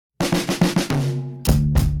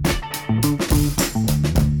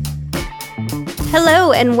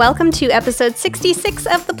Hello, and welcome to episode 66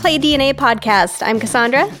 of the Play DNA podcast. I'm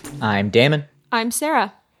Cassandra. I'm Damon. I'm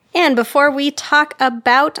Sarah. And before we talk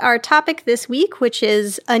about our topic this week, which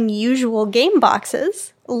is unusual game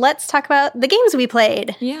boxes, let's talk about the games we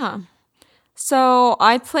played. Yeah. So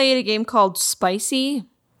I played a game called Spicy.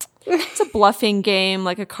 It's a bluffing game,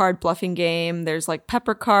 like a card bluffing game. There's like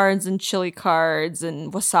pepper cards and chili cards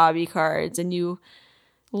and wasabi cards, and you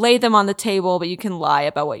lay them on the table, but you can lie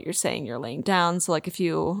about what you're saying you're laying down. So like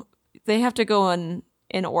they have to go in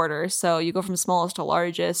order. So you go from smallest to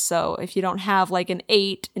largest. So if you don't have like an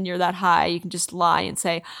 8 and you're that high, you can just lie and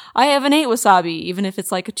say, I have an 8 wasabi, even if it's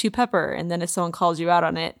like a 2 pepper. And then if someone calls you out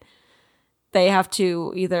on it, they have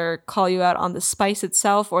to either call you out on the spice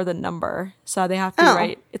itself or the number. So they have to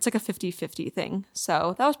write, it's like a 50-50 thing.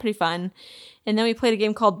 So that was pretty fun. And then we played a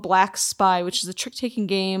game called Black Spy, which is a trick-taking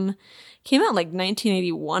game. Came out in like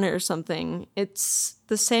 1981 or something. It's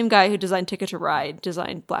the same guy who designed Ticket to Ride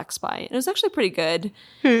designed Black Spy. And it was actually pretty good.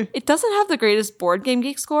 It doesn't have the greatest Board Game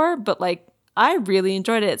Geek score, but like I really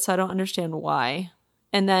enjoyed it, so I don't understand why.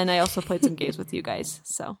 And then I also played some games with you guys.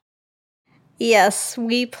 So yes,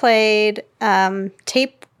 we played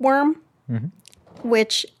Tapeworm,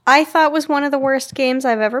 which I thought was one of the worst games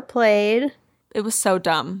I've ever played. it was so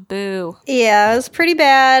dumb. Boo. Yeah, it was pretty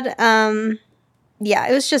bad. Yeah,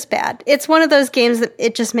 it was just bad. It's one of those games that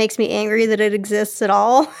it just makes me angry that it exists at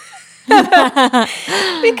all.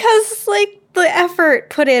 Because, like, the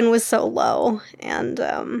effort put in was so low. And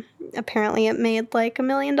apparently it made, like, $1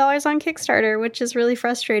 million on Kickstarter, which is really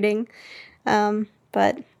frustrating.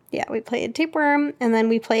 But, yeah, we played Tapeworm, and then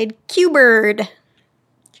we played Q-Bird.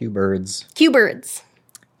 Q-Birds. Q-Birds.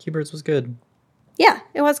 Q-Birds was good. Yeah,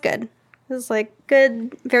 it was good. It was like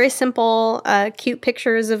good, very simple, cute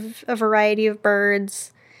pictures of a variety of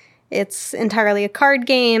birds. It's entirely a card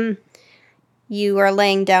game. You are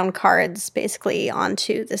laying down cards basically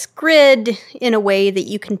onto this grid in a way that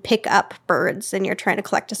you can pick up birds, and you're trying to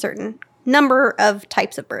collect a certain number of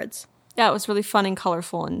types of birds. Yeah, it was really fun and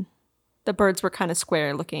colorful, and the birds were kind of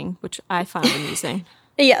square looking, which I found amusing.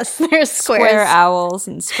 Yes, there's squares. Square owls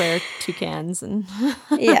and square toucans and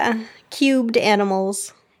Yeah, cubed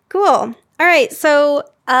animals. Cool. All right, so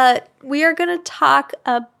we are going to talk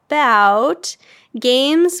about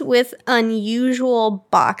games with unusual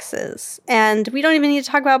boxes. And we don't even need to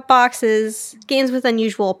talk about boxes, games with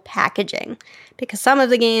unusual packaging, because some of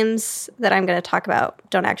the games that I'm going to talk about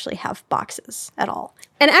don't actually have boxes at all.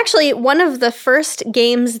 And actually, one of the first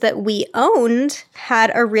games that we owned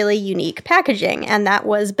had a really unique packaging, and that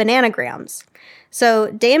was Bananagrams.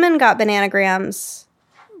 So Damon got Bananagrams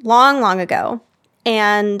long, long ago,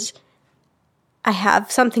 and I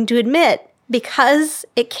have something to admit. Because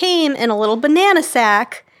it came in a little banana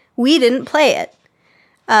sack, we didn't play it.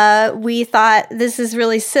 We thought this is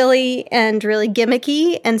really silly and really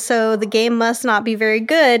gimmicky, and so the game must not be very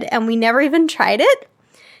good, and we never even tried it.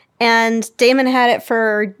 And Damon had it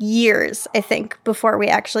for years, I think, before we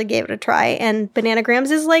actually gave it a try. And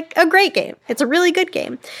Bananagrams is like a great game. It's a really good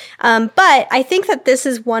game. But I think that this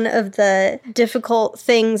is one of the difficult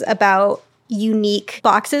things about unique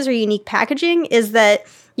boxes or unique packaging is that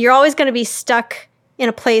you're always going to be stuck in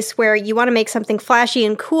a place where you want to make something flashy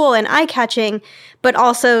and cool and eye-catching, but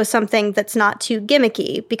also something that's not too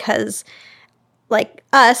gimmicky because, like,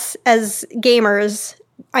 us as gamers,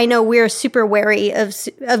 I know we're super wary of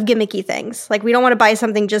gimmicky things. Like, we don't want to buy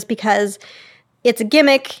something just because it's a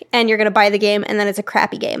gimmick and you're going to buy the game and then it's a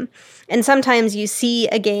crappy game. And sometimes you see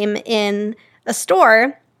a game in a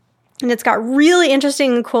store and it's got really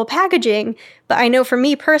interesting and cool packaging, but I know for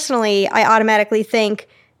me personally, I automatically think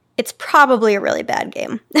it's probably a really bad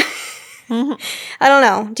game. I don't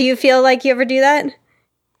know. Do you feel like you ever do that?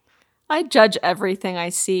 I judge everything I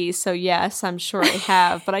see, so yes, I'm sure I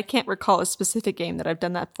have, but I can't recall a specific game that I've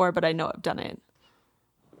done that for, but I know I've done it.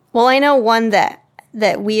 Well, I know one that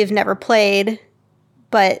we have never played,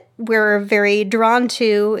 but we're very drawn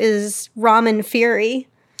to is Ramen Fury.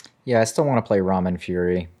 Yeah, I still want to play Ramen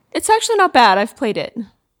Fury. It's actually not bad. I've played it.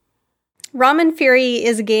 Ramen Fury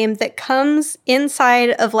is a game that comes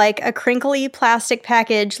inside of like a crinkly plastic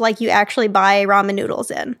package like you actually buy ramen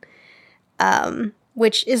noodles in,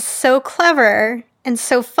 which is so clever and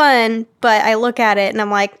so fun, but I look at it and I'm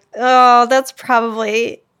like, oh, that's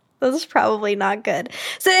probably not good.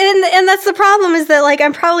 So, and that's the problem is that like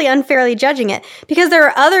I'm probably unfairly judging it because there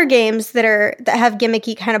are other games that have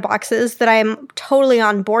gimmicky kind of boxes that I'm totally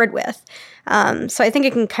on board with. So I think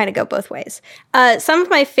it can kind of go both ways. Some of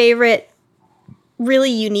my favorite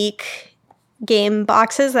really unique game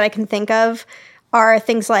boxes that I can think of are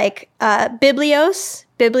things like Biblios.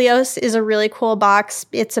 Biblios is a really cool box.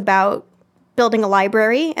 It's about building a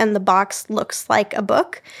library, and the box looks like a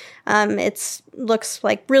book. It looks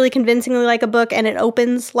like really convincingly like a book, and it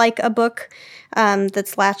opens like a book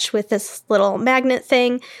that's latched with this little magnet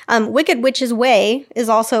thing. Wicked Witch's Way is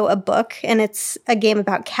also a book, and it's a game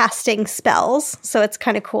about casting spells, so it's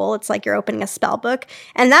kind of cool. It's like you're opening a spell book,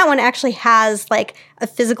 and that one actually has like a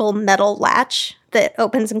physical metal latch that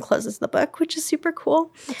opens and closes the book, which is super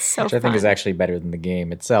cool. It's so Which I think is fun. actually better than the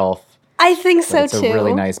game itself. I think But so it's too. a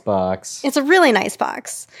really nice box. It's a really nice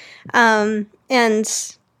box. And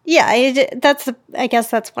yeah, I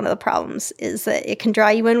guess that's one of the problems, is that it can draw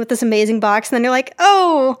you in with this amazing box, and then you're like,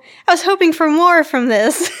 oh, I was hoping for more from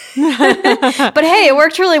this. But hey, it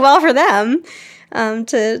worked really well for them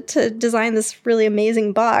to design this really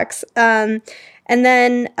amazing box. And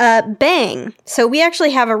then Bang. So we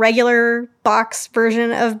actually have a regular box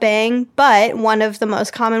version of Bang, but one of the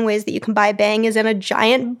most common ways that you can buy Bang is in a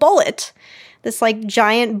giant bullet. This like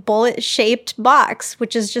giant bullet shaped box,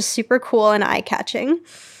 which is just super cool and eye catching.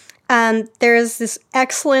 There's this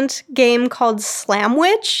excellent game called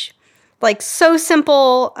Slamwich, like so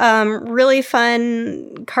simple, really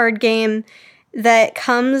fun card game that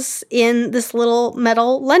comes in this little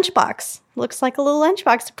metal lunchbox. Looks like a little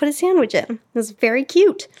lunchbox to put a sandwich in. It's very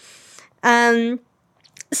cute.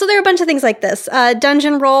 So there are a bunch of things like this.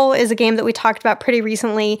 Dungeon Roll is a game that we talked about pretty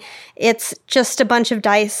recently. It's just a bunch of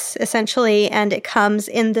dice, essentially, and it comes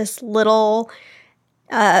in this little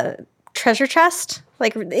treasure chest.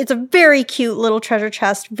 Like, it's a very cute little treasure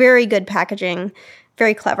chest, very good packaging,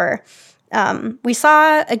 very clever. We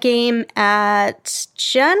saw a game at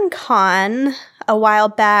Gen Con a while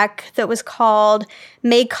back that was called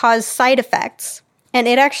May Cause Side Effects, and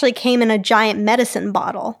it actually came in a giant medicine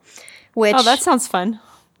bottle. Which, Oh, that sounds fun.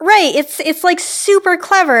 right, it's like super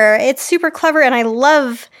clever. It's super clever, and I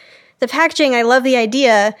love the packaging. I love the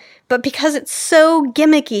idea, but because it's so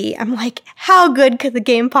gimmicky, I'm like, how good could the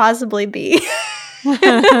game possibly be?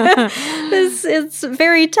 It's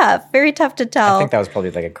very tough to tell. I think that was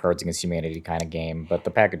probably like a Cards Against Humanity kind of game, but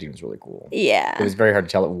the packaging was really cool. Yeah. It was very hard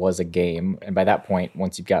to tell it was a game, and by that point,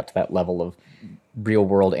 once you got to that level of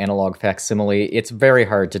real-world analog facsimile, it's very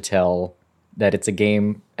hard to tell that it's a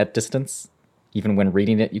game at distance. Even when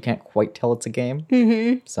reading it, you can't quite tell it's a game.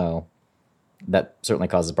 Mm-hmm. So that certainly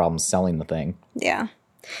causes problems selling the thing. Yeah.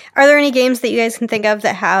 Are there any games that you guys can think of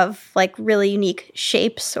that have like really unique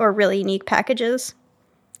shapes or really unique packages?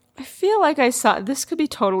 I feel like I saw, this could be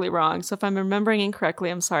totally wrong, so if I'm remembering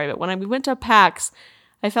incorrectly, I'm sorry, but when we went to PAX,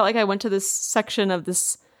 I felt like I went to this section of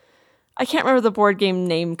this, I can't remember the board game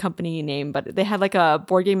name, company name, but they had like a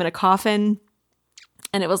board game in a coffin,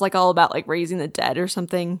 and it was like all about like raising the dead or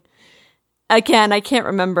something. Again, I can't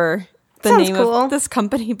remember the Sounds name cool. of this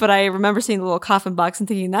company, but I remember seeing the little coffin box and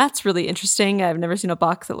thinking, that's really interesting. I've never seen a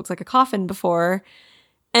box that looks like a coffin before.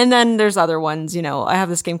 And then there's other ones, you know, I have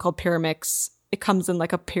this game called Pyramix. It comes in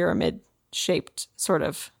like a pyramid-shaped sort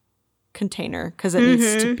of container because it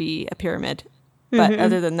needs to be a pyramid. But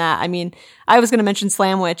other than that, I mean, I was going to mention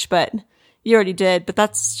Slamwich, but you already did. But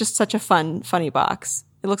that's just such a funny box.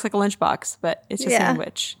 It looks like a lunchbox, but it's a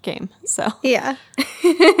sandwich game. So Yeah.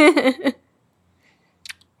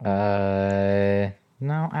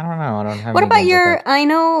 No, I don't know. I don't have. What any about games like your, that. I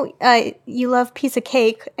know you love piece of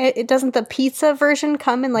cake. It doesn't the pizza version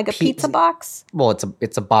come in like a pizza box? Well,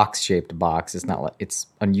 it's a box shaped box. It's not like it's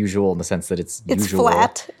unusual in the sense that it's It's usual.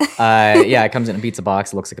 flat. Yeah, it comes in a pizza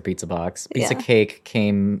box. It looks like a pizza box. Pizza Yeah. cake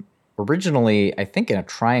came originally, I think, in a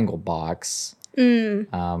triangle box. But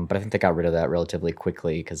I think they got rid of that relatively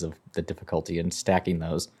quickly because of the difficulty in stacking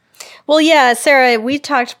those. Well, yeah, Sarah, we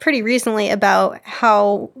talked pretty recently about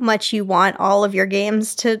how much you want all of your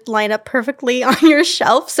games to line up perfectly on your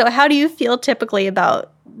shelf. So how do you feel typically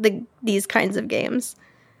about these kinds of games?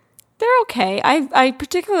 they're okay. I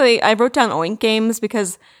particularly, I wrote down Oink games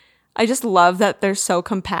because I just love that they're so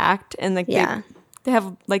compact and like Yeah. they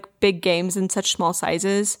have like big games in such small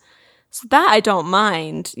sizes. So that I don't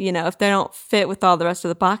mind, you know, if they don't fit with all the rest of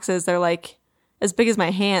the boxes, they're like as big as my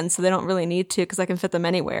hand, so they don't really need to because I can fit them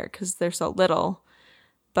anywhere because they're so little.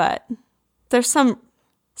 But there's some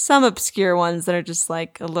obscure ones that are just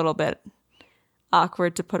like a little bit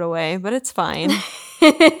awkward to put away, but it's fine.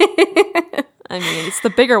 I mean, it's the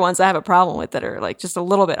bigger ones I have a problem with that are like just a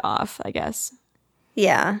little bit off, I guess.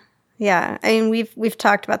 Yeah. Yeah. I mean, we've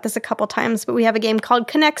talked about this a couple times, but we have a game called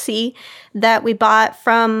Connexy that we bought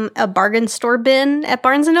from a bargain store bin at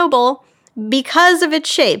Barnes & Noble because of its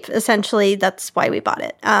shape. Essentially, that's why we bought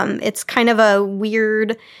it. It's kind of a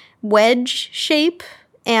weird wedge shape,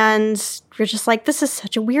 and we're just like, this is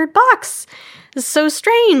such a weird box. This is so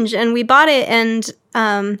strange. And we bought it, and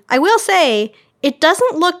I will say, it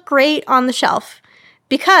doesn't look great on the shelf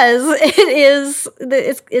because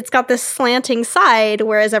it's got this slanting side,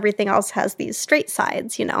 whereas everything else has these straight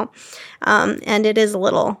sides, and it is a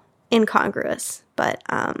little incongruous, but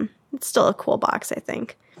it's still a cool box, I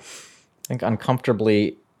think. I think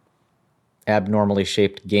uncomfortably abnormally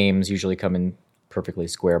shaped games usually come in perfectly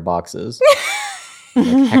square boxes. Like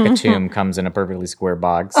Hecatomb comes in a perfectly square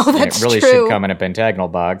box. Oh, that's and it really true. should come in a pentagonal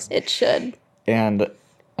box. It should. And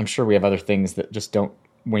I'm sure we have other things that just don't.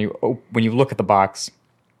 When you look at the box,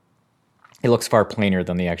 it looks far plainer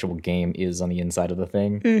than the actual game is on the inside of the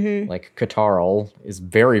thing. Mm-hmm. Like Catarl is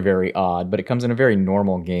very, very odd, but it comes in a very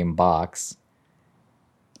normal game box.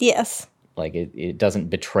 Yes. Like it doesn't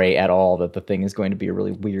betray at all that the thing is going to be a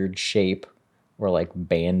really weird shape. Where like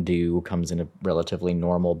Bandu comes in a relatively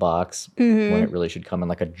normal box when it really should come in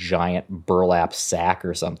like a giant burlap sack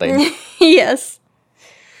or something. Yes.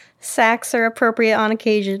 Sacks are appropriate on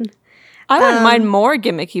occasion. I wouldn't mind more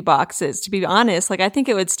gimmicky boxes, to be honest. Like, I think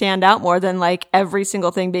it would stand out more than like every single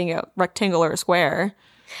thing being a rectangle or a square.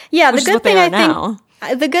 Yeah, the good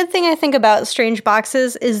thing I think about strange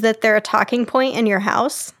boxes is that they're a talking point in your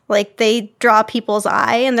house. Like, they draw people's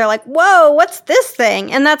eye and they're like, whoa, what's this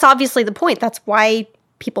thing? And that's obviously the point. That's why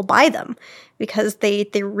people buy them, because they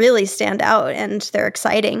really stand out and they're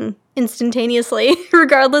exciting instantaneously,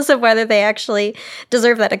 regardless of whether they actually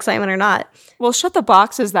deserve that excitement or not. Well, Shut the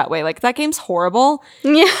Box is that way. Like, that game's horrible.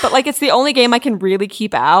 Yeah. But, like, it's the only game I can really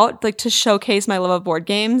keep out, like, to showcase my love of board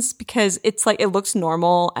games, because it's, like, it looks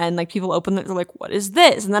normal, and, like, people open it, they're like, what is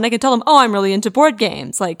this? And then I can tell them, oh, I'm really into board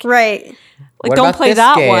games. Like, right. Like, what don't play this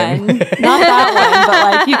that game? one. Not that one,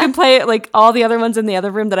 but, like, you can play, like, all the other ones in the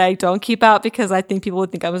other room that I don't keep out because I think people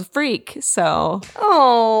would think I was a freak. So,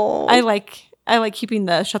 Oh. I like keeping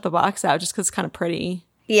the Shut the Box out just because it's kind of pretty,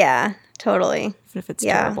 Yeah, totally. even if it's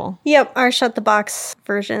terrible. Yep, our Shut the Box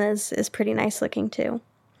version is pretty nice looking too.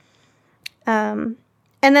 And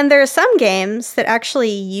then there are some games that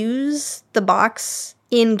actually use the box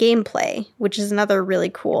in gameplay, which is another really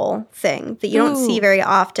cool thing that you don't see very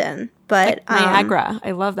often. But Like Niagara.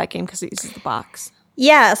 I love that game because it uses the box.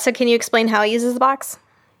 Yeah, so can you explain how it uses the box?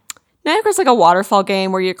 Niagara's like a waterfall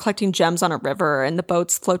game where you're collecting gems on a river and the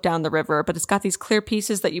boats float down the river, but it's got these clear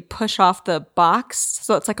pieces that you push off the box,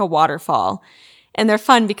 so it's like a waterfall. And they're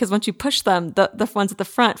fun because once you push them, the ones at the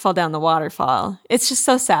front fall down the waterfall. It's just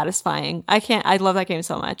so satisfying. I love that game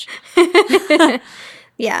so much.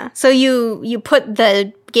 Yeah, so you put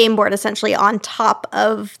the game board essentially on top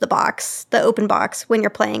of the box, the open box, when you're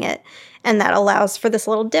playing it. And that allows for this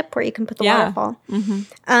little dip where you can put the waterfall.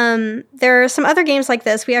 Mm-hmm. There are some other games like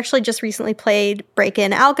this. We actually just recently played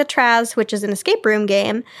Break-In Alcatraz, which is an escape room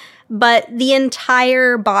game. But the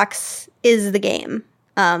entire box is the game.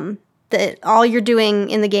 That all you're doing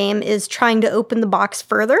in the game is trying to open the box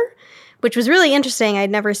further, which was really interesting.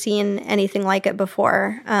 I'd never seen anything like it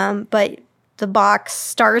before. But the box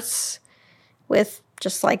starts with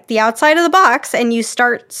just like the outside of the box, and you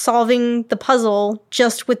start solving the puzzle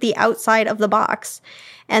just with the outside of the box.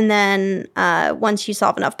 And then once you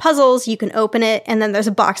solve enough puzzles, you can open it, and then there's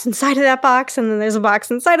a box inside of that box, and then there's a box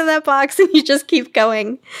inside of that box, and you just keep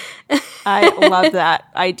going. I love that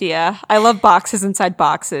idea. I love boxes inside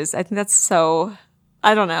boxes. I think that's so,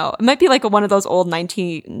 I don't know. It might be like one of those old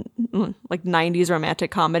 90s romantic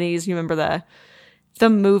comedies. You remember the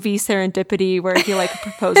movie Serendipity, where he like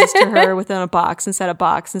proposes to her within a box inside a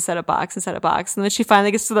box inside a box inside a box, and then she finally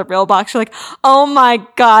gets to the real box. You're like, oh my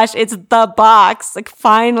gosh, it's the box! Like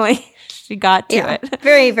finally, she got to it.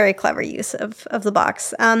 Very, very clever use of the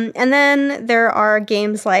box. And then there are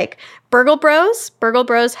games like Burgle Bros. Burgle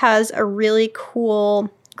Bros has a really cool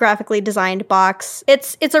graphically designed box.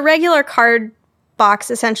 It's a regular card box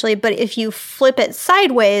essentially, but if you flip it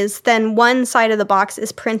sideways, then one side of the box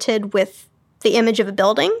is printed with the image of a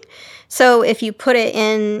building. So if you put it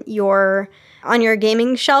on your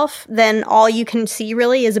gaming shelf, then all you can see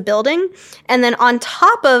really is a building. And then on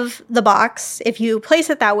top of the box, if you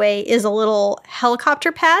place it that way, is a little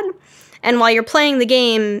helicopter pad. And while you're playing the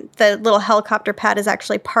game, the little helicopter pad is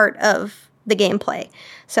actually part of the gameplay.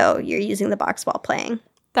 So you're using the box while playing.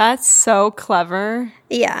 That's so clever.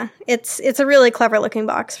 Yeah, it's a really clever looking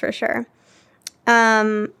box for sure.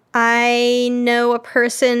 I know a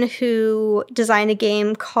person who designed a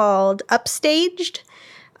game called Upstaged,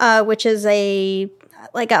 which is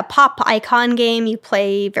like a pop icon game. You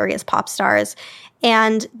play various pop stars,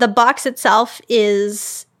 and the box itself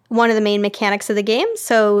is one of the main mechanics of the game.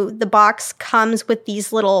 So the box comes with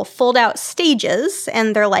these little fold-out stages,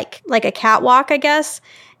 and they're like a catwalk, I guess,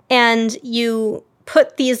 and you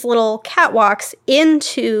put these little catwalks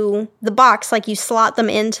into the box, like you slot them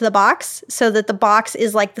into the box so that the box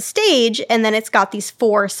is like the stage, and then it's got these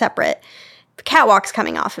 4 separate catwalks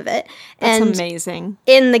coming off of it. That's And amazing.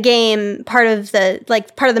 in the game, part of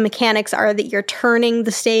the mechanics are that you're turning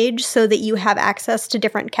the stage so that you have access to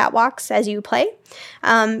different catwalks as you play.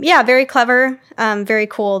 Very clever. Very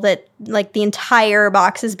cool that like the entire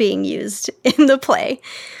box is being used in the play,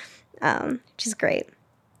 which is great.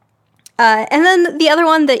 And then the other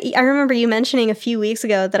one that I remember you mentioning a few weeks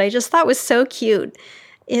ago that I just thought was so cute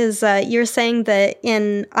is you're saying that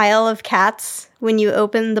in Isle of Cats, when you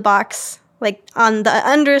open the box, like on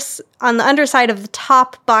the underside of the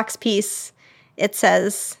top box piece, it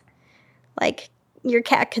says, like, your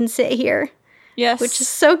cat can sit here. Yes. Which is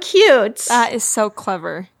so cute. That is so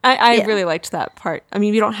clever. I really liked that part. I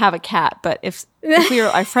mean, we don't have a cat, but if we were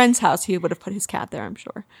at our friend's house, he would have put his cat there, I'm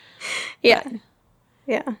sure. Yeah. But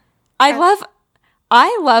yeah.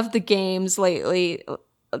 I love the games lately.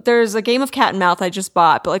 There's a game of cat and mouse I just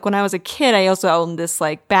bought, but like when I was a kid, I also owned this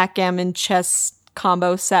like backgammon chess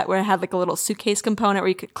combo set where it had like a little suitcase component where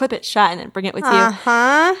you could clip it shut and then bring it with you.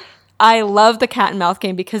 Uh-huh. I love the cat and mouse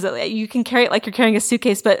game because you can carry it like you're carrying a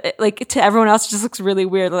suitcase, but like to everyone else, it just looks really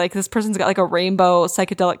weird. Like this person's got like a rainbow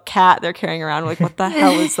psychedelic cat they're carrying around. Like, what the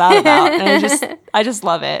hell is that about? And I just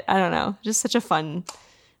love it. I don't know. Just such a fun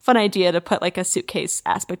idea to put like a suitcase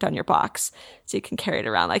aspect on your box so you can carry it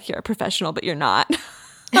around like you're a professional, but you're not.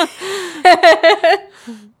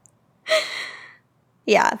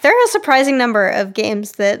 Yeah, there are a surprising number of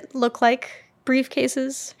games that look like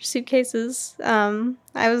briefcases, suitcases. I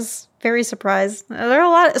was very surprised. There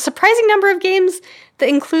are a surprising number of games that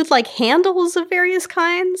include like handles of various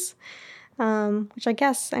kinds, which I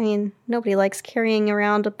guess, I mean, nobody likes carrying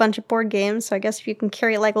around a bunch of board games, so I guess if you can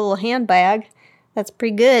carry it like a little handbag, that's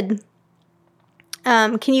pretty good.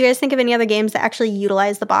 Can you guys think of any other games that actually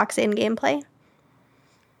utilize the box in gameplay?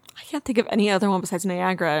 I can't think of any other one besides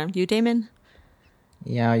Niagara. You, Damon?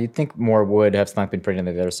 Yeah, you'd think more would have been printed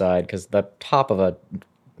on the other side because the top of a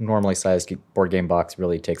normally sized board game box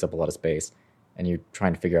really takes up a lot of space, and you're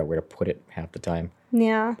trying to figure out where to put it half the time.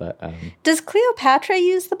 Yeah. But does Cleopatra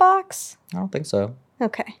use the box? I don't think so.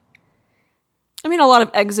 Okay. I mean, a lot of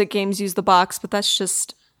exit games use the box, but that's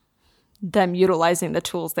just them utilizing the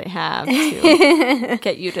tools they have to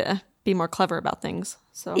get you to be more clever about things.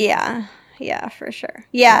 So Yeah, for sure.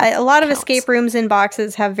 Yeah, a lot of escape rooms in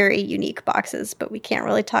boxes have very unique boxes, but we can't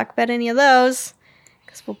really talk about any of those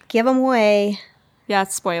because we'll give them away. Yeah,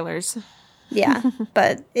 it's spoilers. Yeah,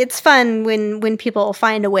 but it's fun when people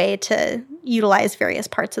find a way to utilize various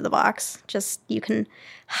parts of the box. Just you can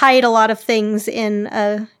hide a lot of things in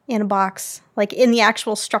a box, like in the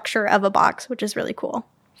actual structure of a box, which is really cool.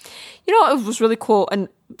 You know, it was really cool and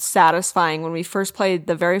satisfying when we first played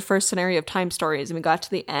the very first scenario of Time Stories and we got to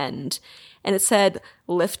the end and it said,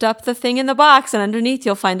 lift up the thing in the box and underneath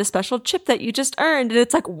you'll find a special chip that you just earned. And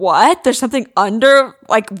it's like, what? There's something under?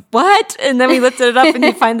 Like, what? And then we lifted it up and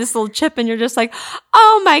you find this little chip and you're just like,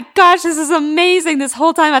 oh my gosh, this is amazing. This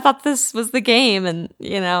whole time I thought this was the game. And,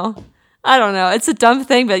 you know, I don't know. It's a dumb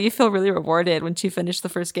thing, but you feel really rewarded once you finish the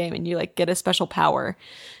first game and you like get a special power.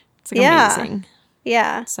 It's like amazing.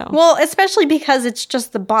 Yeah. So. Well, especially because it's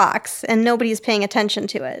just the box and nobody's paying attention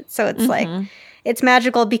to it. So it's like, it's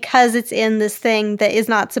magical because it's in this thing that is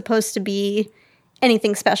not supposed to be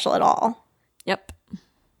anything special at all. Yep.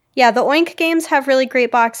 Yeah, the Oink games have really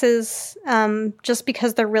great boxes just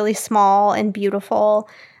because they're really small and beautiful.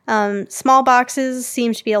 Small boxes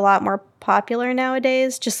seem to be a lot more popular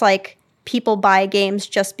nowadays, just like people buy games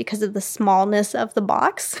just because of the smallness of the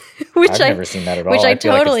box, I've never seen that at all. Which I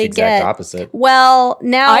feel totally like it's the exact get. opposite. Well,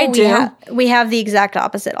 now I do. We have the exact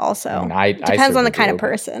opposite also. I Depends on the certainly kind of do, but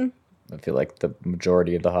person. I feel like the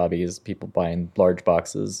majority of the hobby is people buying large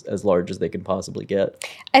boxes as large as they can possibly get.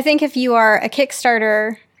 I think if you are a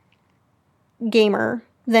Kickstarter gamer,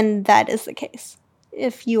 then that is the case.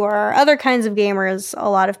 If you are other kinds of gamers, a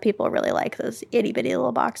lot of people really like those itty bitty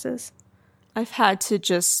little boxes. I've had to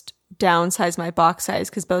just downsize my box size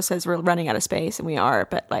because Bo says we're running out of space, and we are.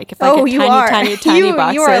 But like, if I get tiny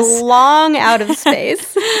boxes, you are long out of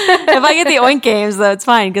space. If I get the Oink games, though, it's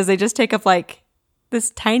fine because they just take up like this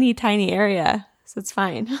tiny area, so it's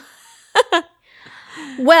fine.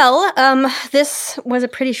 Well, this was a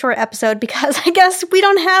pretty short episode because I guess we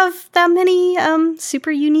don't have that many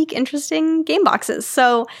super unique, interesting game boxes.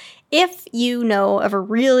 So if you know of a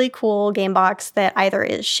really cool game box that either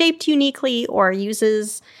is shaped uniquely or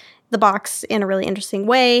uses the box in a really interesting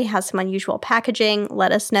way, has some unusual packaging,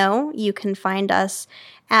 let us know. You can find us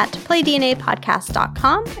at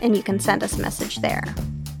playdnapodcast.com and you can send us a message there.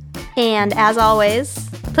 And as always,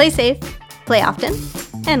 play safe, play often,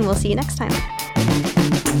 and we'll see you next time.